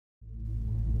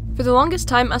For the longest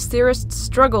time, us theorists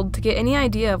struggled to get any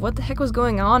idea of what the heck was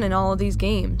going on in all of these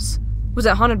games. Was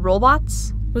it haunted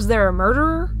robots? Was there a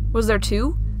murderer? Was there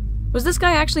two? Was this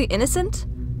guy actually innocent?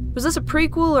 Was this a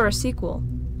prequel or a sequel?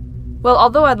 Well,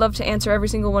 although I'd love to answer every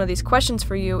single one of these questions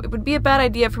for you, it would be a bad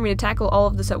idea for me to tackle all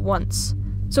of this at once.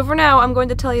 So for now, I'm going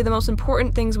to tell you the most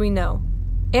important things we know,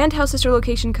 and how Sister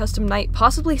Location Custom Night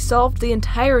possibly solved the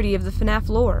entirety of the FNAF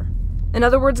lore. In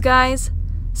other words, guys,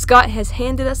 Scott has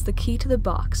handed us the key to the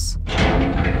box.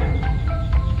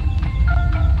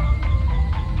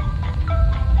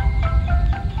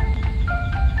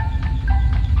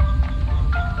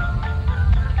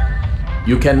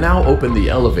 You can now open the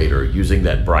elevator using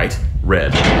that bright,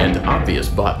 red, and obvious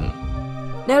button.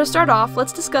 Now to start off,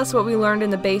 let's discuss what we learned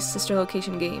in the base Sister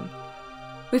Location game.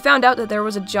 We found out that there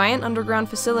was a giant underground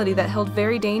facility that held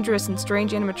very dangerous and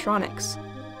strange animatronics.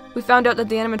 We found out that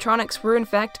the animatronics were in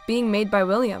fact being made by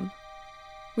William.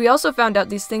 We also found out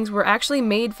these things were actually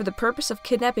made for the purpose of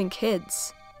kidnapping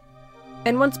kids.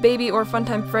 And once Baby or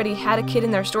Funtime Freddy had a kid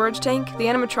in their storage tank, the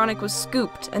animatronic was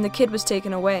scooped and the kid was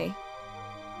taken away.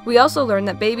 We also learned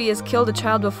that Baby has killed a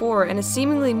child before and is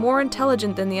seemingly more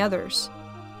intelligent than the others.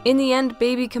 In the end,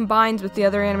 Baby combines with the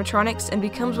other animatronics and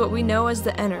becomes what we know as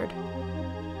the Ennard.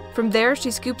 From there,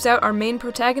 she scoops out our main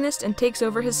protagonist and takes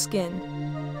over his skin.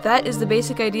 That is the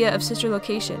basic idea of Sister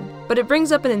Location, but it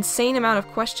brings up an insane amount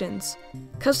of questions.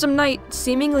 Custom Night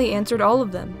seemingly answered all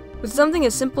of them. With something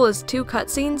as simple as 2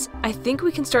 cutscenes, I think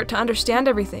we can start to understand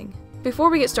everything. Before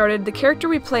we get started, the character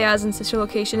we play as in Sister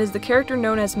Location is the character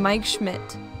known as Mike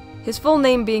Schmidt, his full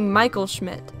name being Michael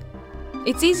Schmidt.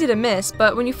 It's easy to miss,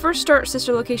 but when you first start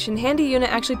Sister Location, Handy Unit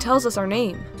actually tells us our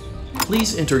name.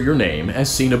 Please enter your name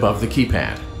as seen above the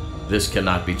keypad. This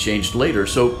cannot be changed later,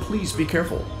 so please be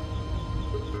careful.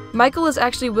 Michael is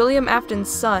actually William Afton's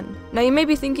son. Now you may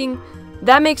be thinking,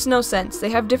 that makes no sense, they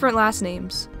have different last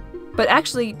names. But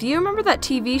actually, do you remember that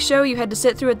TV show you had to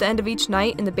sit through at the end of each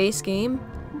night in the base game?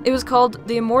 It was called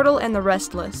The Immortal and the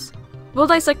Restless. We'll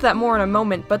dissect that more in a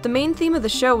moment, but the main theme of the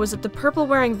show was that the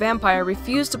purple-wearing vampire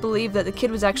refused to believe that the kid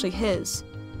was actually his.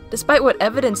 Despite what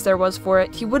evidence there was for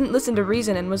it, he wouldn't listen to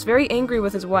reason and was very angry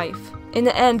with his wife. In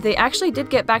the end, they actually did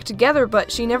get back together, but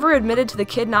she never admitted to the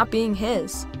kid not being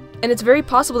his. And it's very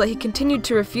possible that he continued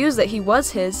to refuse that he was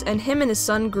his, and him and his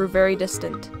son grew very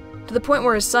distant, to the point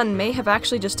where his son may have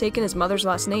actually just taken his mother's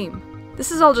last name.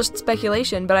 This is all just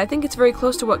speculation, but I think it's very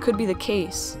close to what could be the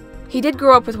case. He did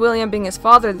grow up with William being his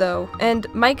father though, and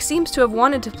Mike seems to have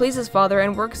wanted to please his father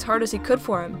and work as hard as he could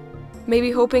for him, maybe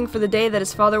hoping for the day that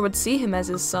his father would see him as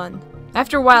his son.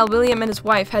 After a while, William and his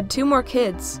wife had 2 more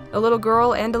kids, a little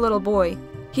girl and a little boy.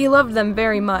 He loved them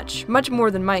very much more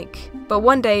than Mike, but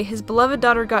one day his beloved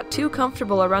daughter got too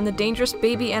comfortable around the dangerous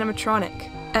baby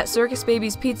animatronic at Circus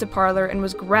Baby's pizza parlor and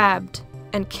was grabbed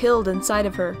and killed inside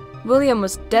of her. William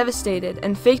was devastated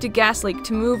and faked a gas leak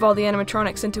to move all the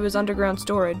animatronics into his underground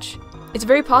storage. It's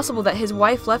very possible that his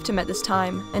wife left him at this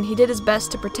time, and he did his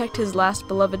best to protect his last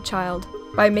beloved child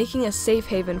by making a safe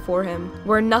haven for him,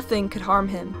 where nothing could harm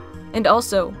him, and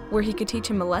also where he could teach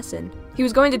him a lesson. He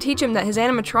was going to teach him that his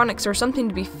animatronics are something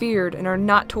to be feared and are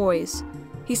not toys.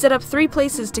 He set up 3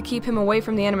 places to keep him away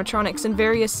from the animatronics in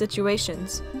various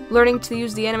situations, learning to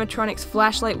use the animatronics'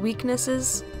 flashlight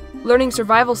weaknesses, learning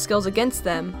survival skills against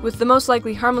them, with the most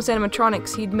likely harmless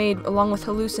animatronics he'd made along with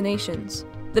hallucinations.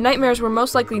 The nightmares were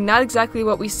most likely not exactly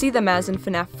what we see them as in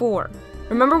FNAF 4.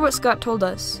 Remember what Scott told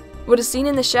us. What is seen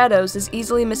in the shadows is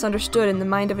easily misunderstood in the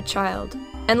mind of a child.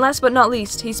 And last but not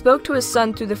least, he spoke to his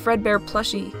son through the Fredbear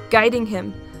plushie, guiding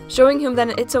him, showing him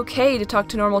that it's okay to talk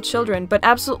to normal children, but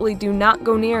absolutely do not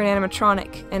go near an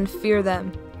animatronic and fear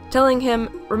them. Telling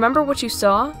him, remember what you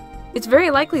saw? It's very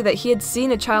likely that he had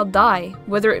seen a child die,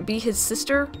 whether it be his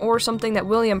sister or something that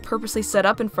William purposely set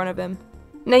up in front of him.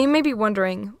 Now you may be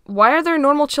wondering, why are there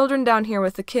normal children down here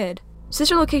with the kid?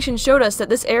 Sister Location showed us that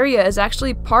this area is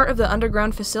actually part of the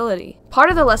underground facility. Part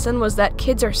of the lesson was that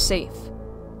kids are safe.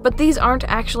 But these aren't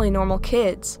actually normal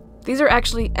kids. These are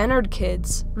actually Ennard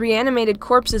kids, reanimated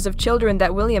corpses of children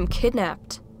that William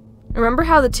kidnapped. Remember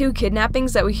how the 2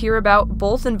 kidnappings that we hear about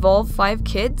both involve 5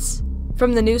 kids?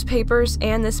 From the newspapers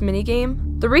and this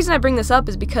minigame? The reason I bring this up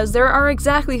is because there are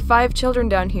exactly 5 children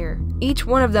down here, each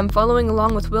one of them following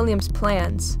along with William's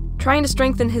plans, trying to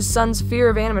strengthen his son's fear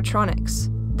of animatronics.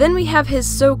 Then we have his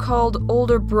so-called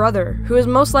older brother, who is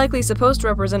most likely supposed to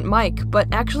represent Mike, but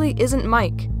actually isn't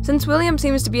Mike. Since William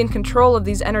seems to be in control of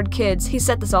these Ennard kids, he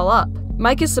set this all up.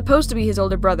 Mike is supposed to be his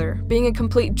older brother, being a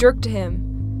complete jerk to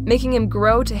him, making him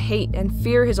grow to hate and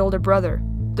fear his older brother.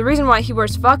 The reason why he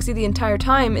wears Foxy the entire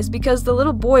time is because the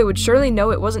little boy would surely know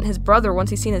it wasn't his brother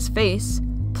once he's seen his face.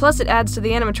 Plus it adds to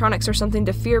the animatronics or something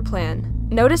to fear plan.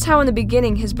 Notice how in the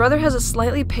beginning his brother has a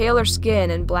slightly paler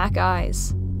skin and black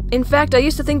eyes. In fact, I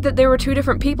used to think that they were two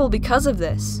different people because of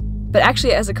this, but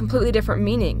actually it has a completely different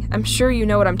meaning. I'm sure you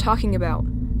know what I'm talking about.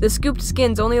 The scooped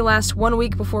skins only last 1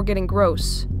 week before getting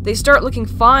gross. They start looking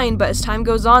fine, but as time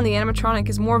goes on, the animatronic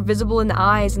is more visible in the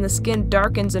eyes and the skin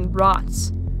darkens and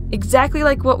rots. Exactly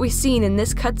like what we've seen in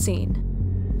this cutscene.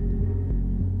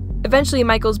 Eventually,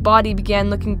 Michael's body began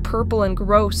looking purple and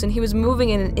gross, and he was moving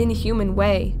in an inhuman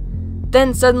way.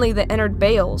 Then suddenly the Ennard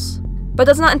bails. But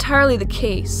that's not entirely the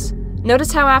case.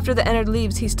 Notice how after the Ennard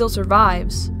leaves, he still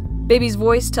survives. Baby's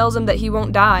voice tells him that he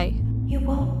won't die. You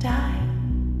won't die.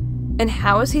 And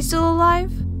how is he still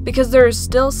alive? Because there is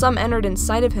still some Ennard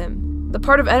inside of him, the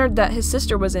part of Ennard that his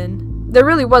sister was in. There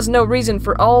really was no reason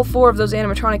for all 4 of those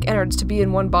animatronic Ennards to be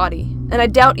in one body, and I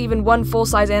doubt even one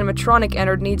full-size animatronic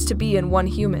Ennard needs to be in one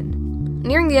human.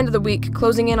 Nearing the end of the week,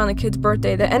 closing in on the kid's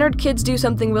birthday, the Ennard kids do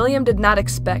something William did not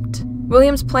expect.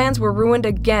 William's plans were ruined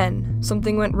again.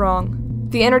 Something went wrong.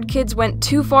 The Ennard kids went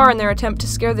too far in their attempt to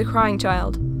scare the crying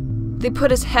child. They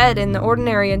put his head in the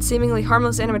ordinary and seemingly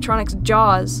harmless animatronic's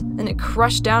jaws, and it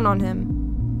crushed down on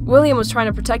him. William was trying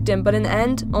to protect him, but in the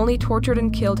end, only tortured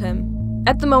and killed him.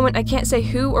 At the moment, I can't say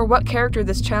who or what character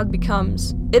this child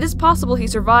becomes. It is possible he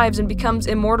survives and becomes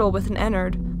immortal with an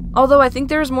Ennard, although I think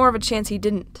there is more of a chance he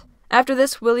didn't. After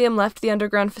this, William left the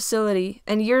underground facility,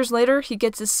 and years later, he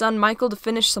gets his son Michael to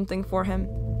finish something for him.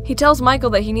 He tells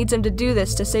Michael that he needs him to do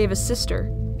this to save his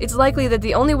sister. It's likely that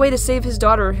the only way to save his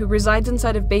daughter who resides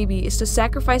inside of Baby is to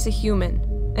sacrifice a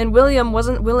human, and William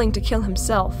wasn't willing to kill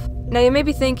himself. Now you may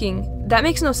be thinking, that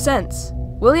makes no sense.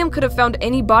 William could have found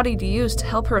any body to use to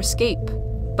help her escape.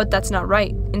 But that's not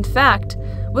right. In fact,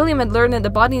 William had learned that the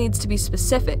body needs to be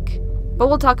specific. But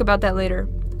we'll talk about that later.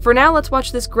 For now, let's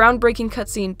watch this groundbreaking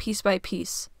cutscene piece by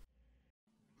piece.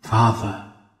 Father,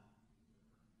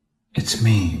 it's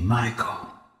me, Michael.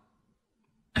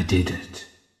 I did it.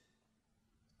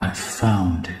 I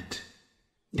found it.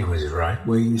 It was right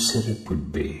where you said it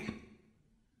would be.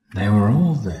 They were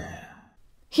all there.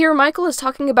 Here, Michael is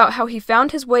talking about how he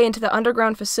found his way into the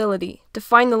underground facility to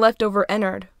find the leftover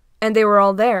Ennard, and they were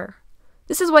all there.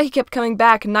 This is why he kept coming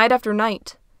back night after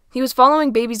night. He was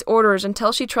following Baby's orders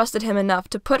until she trusted him enough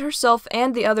to put herself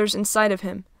and the others inside of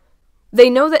him. They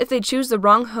know that if they choose the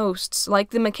wrong hosts, like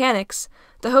the mechanics,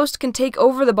 the host can take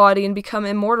over the body and become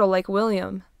immortal like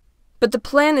William. But the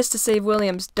plan is to save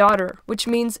William's daughter, which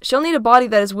means she'll need a body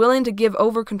that is willing to give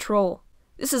over control.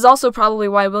 This is also probably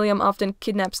why William often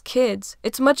kidnaps kids.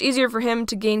 It's much easier for him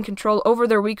to gain control over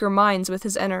their weaker minds with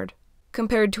his Ennard,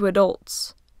 compared to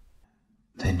adults.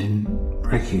 They didn't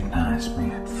recognize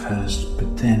me at first,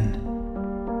 but then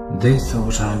they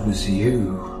thought I was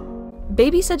you.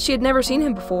 Baby said she had never seen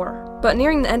him before, but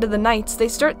nearing the end of the nights, they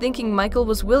start thinking Michael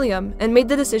was William and made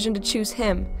the decision to choose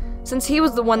him, since he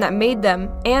was the one that made them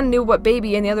and knew what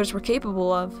Baby and the others were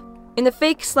capable of. In the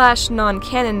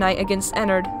fake/non-canon night against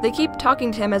Ennard, they keep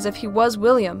talking to him as if he was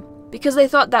William, because they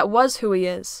thought that was who he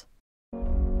is.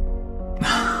 And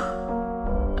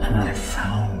I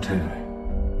found her.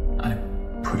 I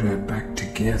put her back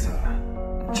together,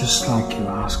 just like you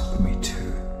asked me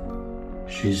to.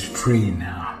 She's free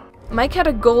now. Mike had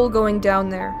a goal going down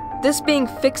there, this being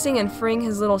fixing and freeing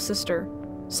his little sister.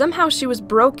 Somehow she was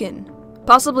broken,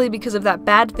 possibly because of that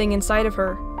bad thing inside of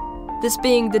her. This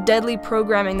being the deadly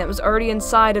programming that was already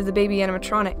inside of the Baby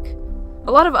animatronic.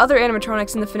 A lot of other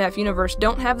animatronics in the FNAF universe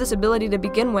don't have this ability to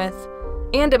begin with,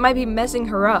 and it might be messing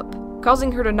her up,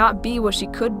 causing her to not be what she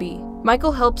could be.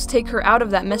 Michael helps take her out of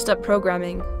that messed up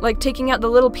programming, like taking out the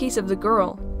little piece of the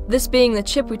girl, this being the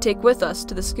chip we take with us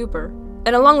to the scooper.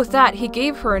 And along with that, he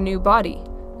gave her a new body,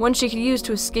 one she could use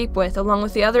to escape with, along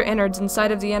with the other innards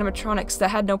inside of the animatronics that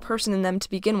had no person in them to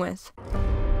begin with.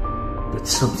 But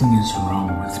something is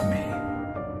wrong with me.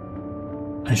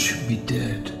 I should be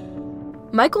dead.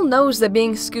 Michael knows that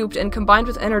being scooped and combined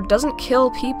with Ennard doesn't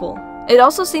kill people. It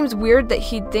also seems weird that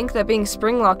he'd think that being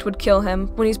spring-locked would kill him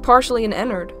when he's partially an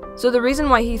Ennard. So the reason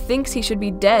why he thinks he should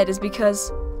be dead is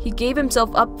because he gave himself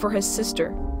up for his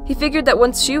sister. He figured that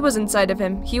once she was inside of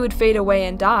him, he would fade away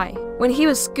and die. When he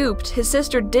was scooped, his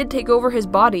sister did take over his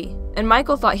body, and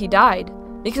Michael thought he died,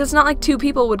 because it's not like two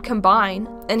people would combine,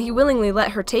 and he willingly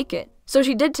let her take it. So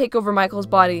she did take over Michael's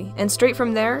body, and straight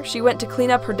from there, she went to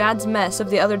clean up her dad's mess of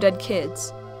the other dead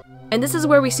kids. And this is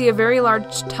where we see a very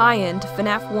large tie-in to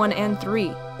FNAF 1 and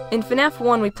 3. In FNAF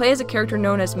 1, we play as a character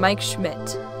known as Mike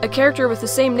Schmidt, a character with the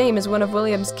same name as one of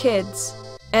William's kids,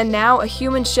 and now a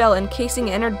human shell encasing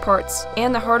Ennard parts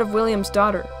and the heart of William's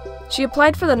daughter. She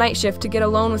applied for the night shift to get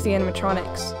alone with the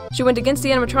animatronics. She went against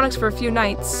the animatronics for a few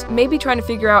nights, maybe trying to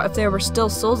figure out if there were still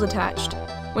souls attached.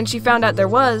 When she found out there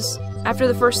was, After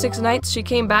the first 6 nights, she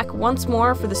came back once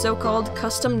more for the so-called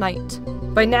custom night.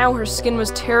 By now, her skin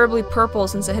was terribly purple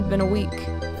since it had been a week.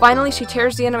 Finally, she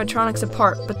tears the animatronics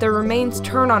apart, but their remains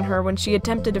turn on her when she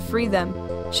attempted to free them.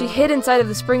 She hid inside of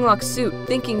the spring-lock suit,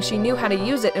 thinking she knew how to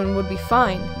use it and would be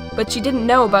fine, but she didn't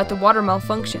know about the water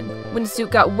malfunction. When the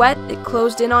suit got wet, it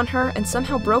closed in on her and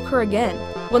somehow broke her again.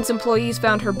 Once employees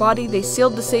found her body, they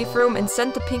sealed the safe room and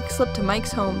sent the pink slip to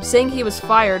Mike's home, saying he was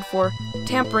fired for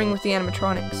tampering with the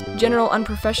animatronics, general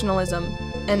unprofessionalism,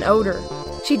 and odor.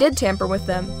 She did tamper with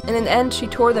them, and in the end she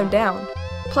tore them down,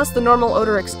 plus the normal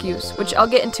odor excuse, which I'll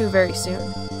get into very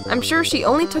soon. I'm sure she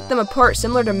only took them apart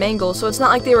similar to Mangle, so it's not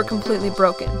like they were completely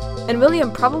broken. And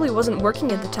William probably wasn't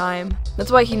working at the time.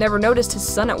 That's why he never noticed his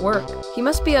son at work. He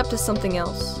must be up to something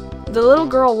else. The little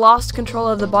girl lost control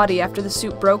of the body after the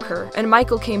suit broke her, and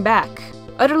Michael came back,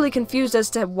 utterly confused as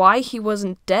to why he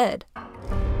wasn't dead.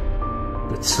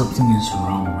 But something is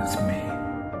wrong with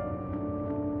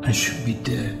me. I should be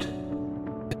dead,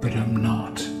 but I'm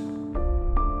not.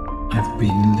 I've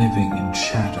been living in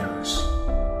shadows.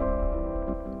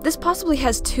 This possibly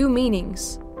has 2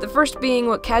 meanings. The first being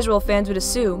what casual fans would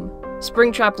assume,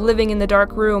 Springtrap living in the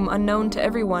dark room unknown to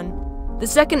everyone. The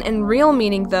second and real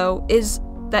meaning, though, is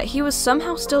that he was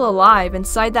somehow still alive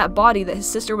inside that body that his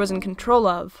sister was in control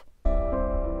of.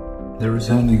 There is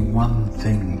only one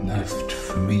thing left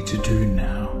for me to do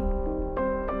now.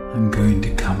 I'm going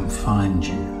to come find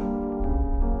you.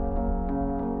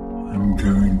 I'm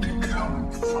going to come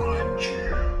find you.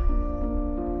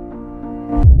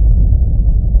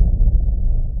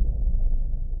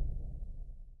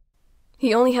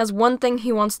 He only has one thing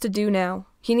he wants to do now.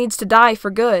 He needs to die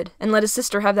for good and let his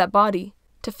sister have that body,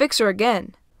 to fix her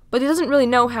again. But he doesn't really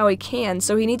know how he can,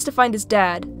 so he needs to find his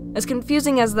dad. As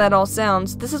confusing as that all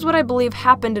sounds, this is what I believe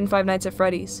happened in Five Nights at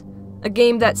Freddy's. A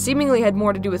game that seemingly had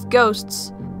more to do with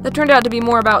ghosts, that turned out to be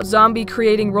more about zombie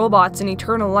creating robots and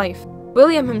eternal life.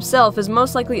 William himself is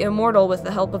most likely immortal with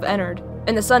the help of Ennard,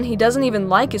 and the son he doesn't even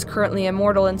like is currently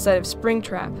immortal inside of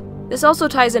Springtrap. This also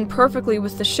ties in perfectly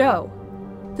with the show.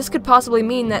 This could possibly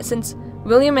mean that since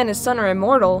William and his son are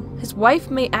immortal, his wife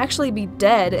may actually be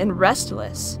dead and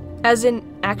restless. As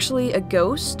in, actually a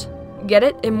ghost? Get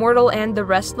it? Immortal and the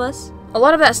restless? A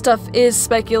lot of that stuff is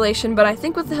speculation, but I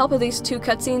think with the help of these 2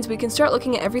 cutscenes, we can start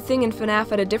looking at everything in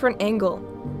FNAF at a different angle.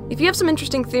 If you have some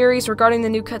interesting theories regarding the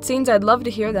new cutscenes, I'd love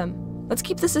to hear them. Let's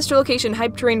keep the sister location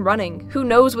hype train running. Who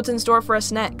knows what's in store for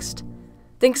us next?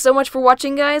 Thanks so much for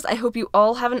watching, guys. I hope you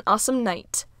all have an awesome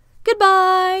night.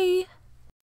 Goodbye!